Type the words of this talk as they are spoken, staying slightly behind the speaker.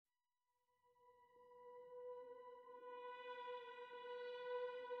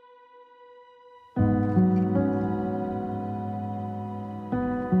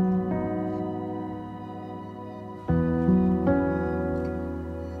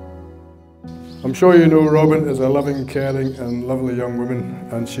I'm sure you know Robyn is a loving, caring and lovely young woman,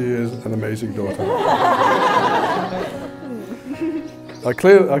 and she is an amazing daughter. I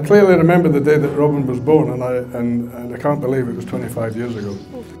clearly remember the day that Robyn was born, and I can't believe it was 25 years ago.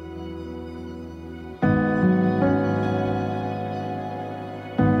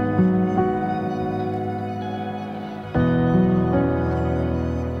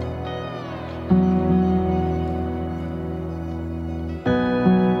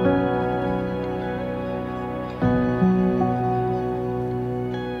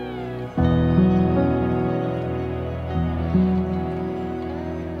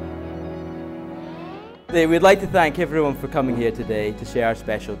 We'd like to thank everyone for coming here today to share our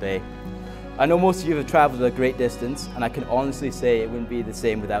special day. I know most of you have travelled a great distance, and I can honestly say it wouldn't be the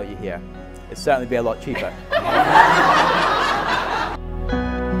same without you here. It'd certainly be a lot cheaper.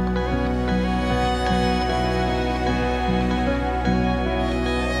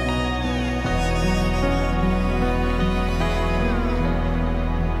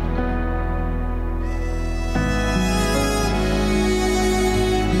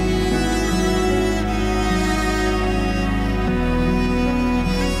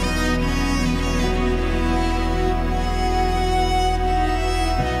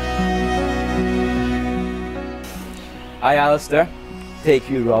 I, Alistair, take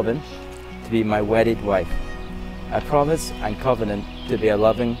you, Robyn, to be my wedded wife. I promise and covenant to be a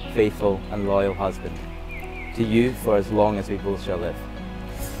loving, faithful and loyal husband to you for as long as we both shall live.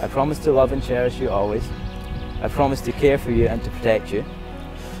 I promise to love and cherish you always. I promise to care for you and to protect you.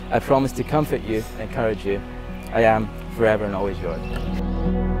 I promise to comfort you and encourage you. I am forever and always yours.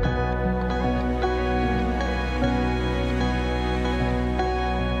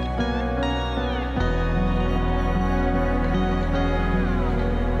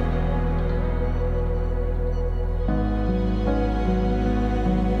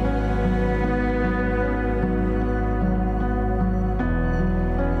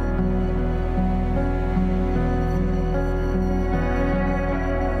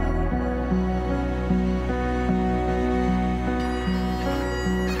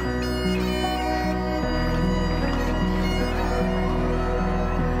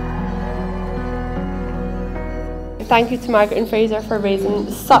 Thank you to Margaret and Fraser for raising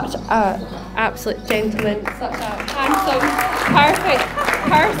such an absolute gentleman, such a handsome, perfect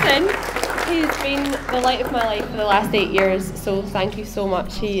person. He's been the light of my life for the last 8 years, so thank you so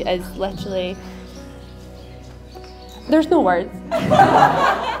much. He is literally... there's no words.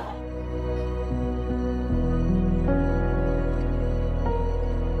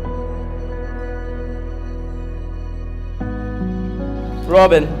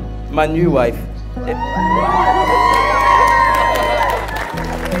 Robyn, my new wife.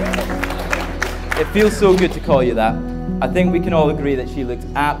 It feels so good to call you that. I think we can all agree that she looks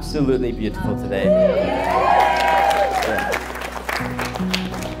absolutely beautiful today.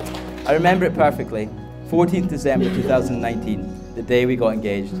 I remember it perfectly. 14th December 2019, the day we got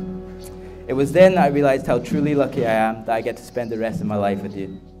engaged. It was then that I realised how truly lucky I am that I get to spend the rest of my life with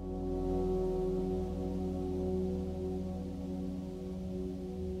you.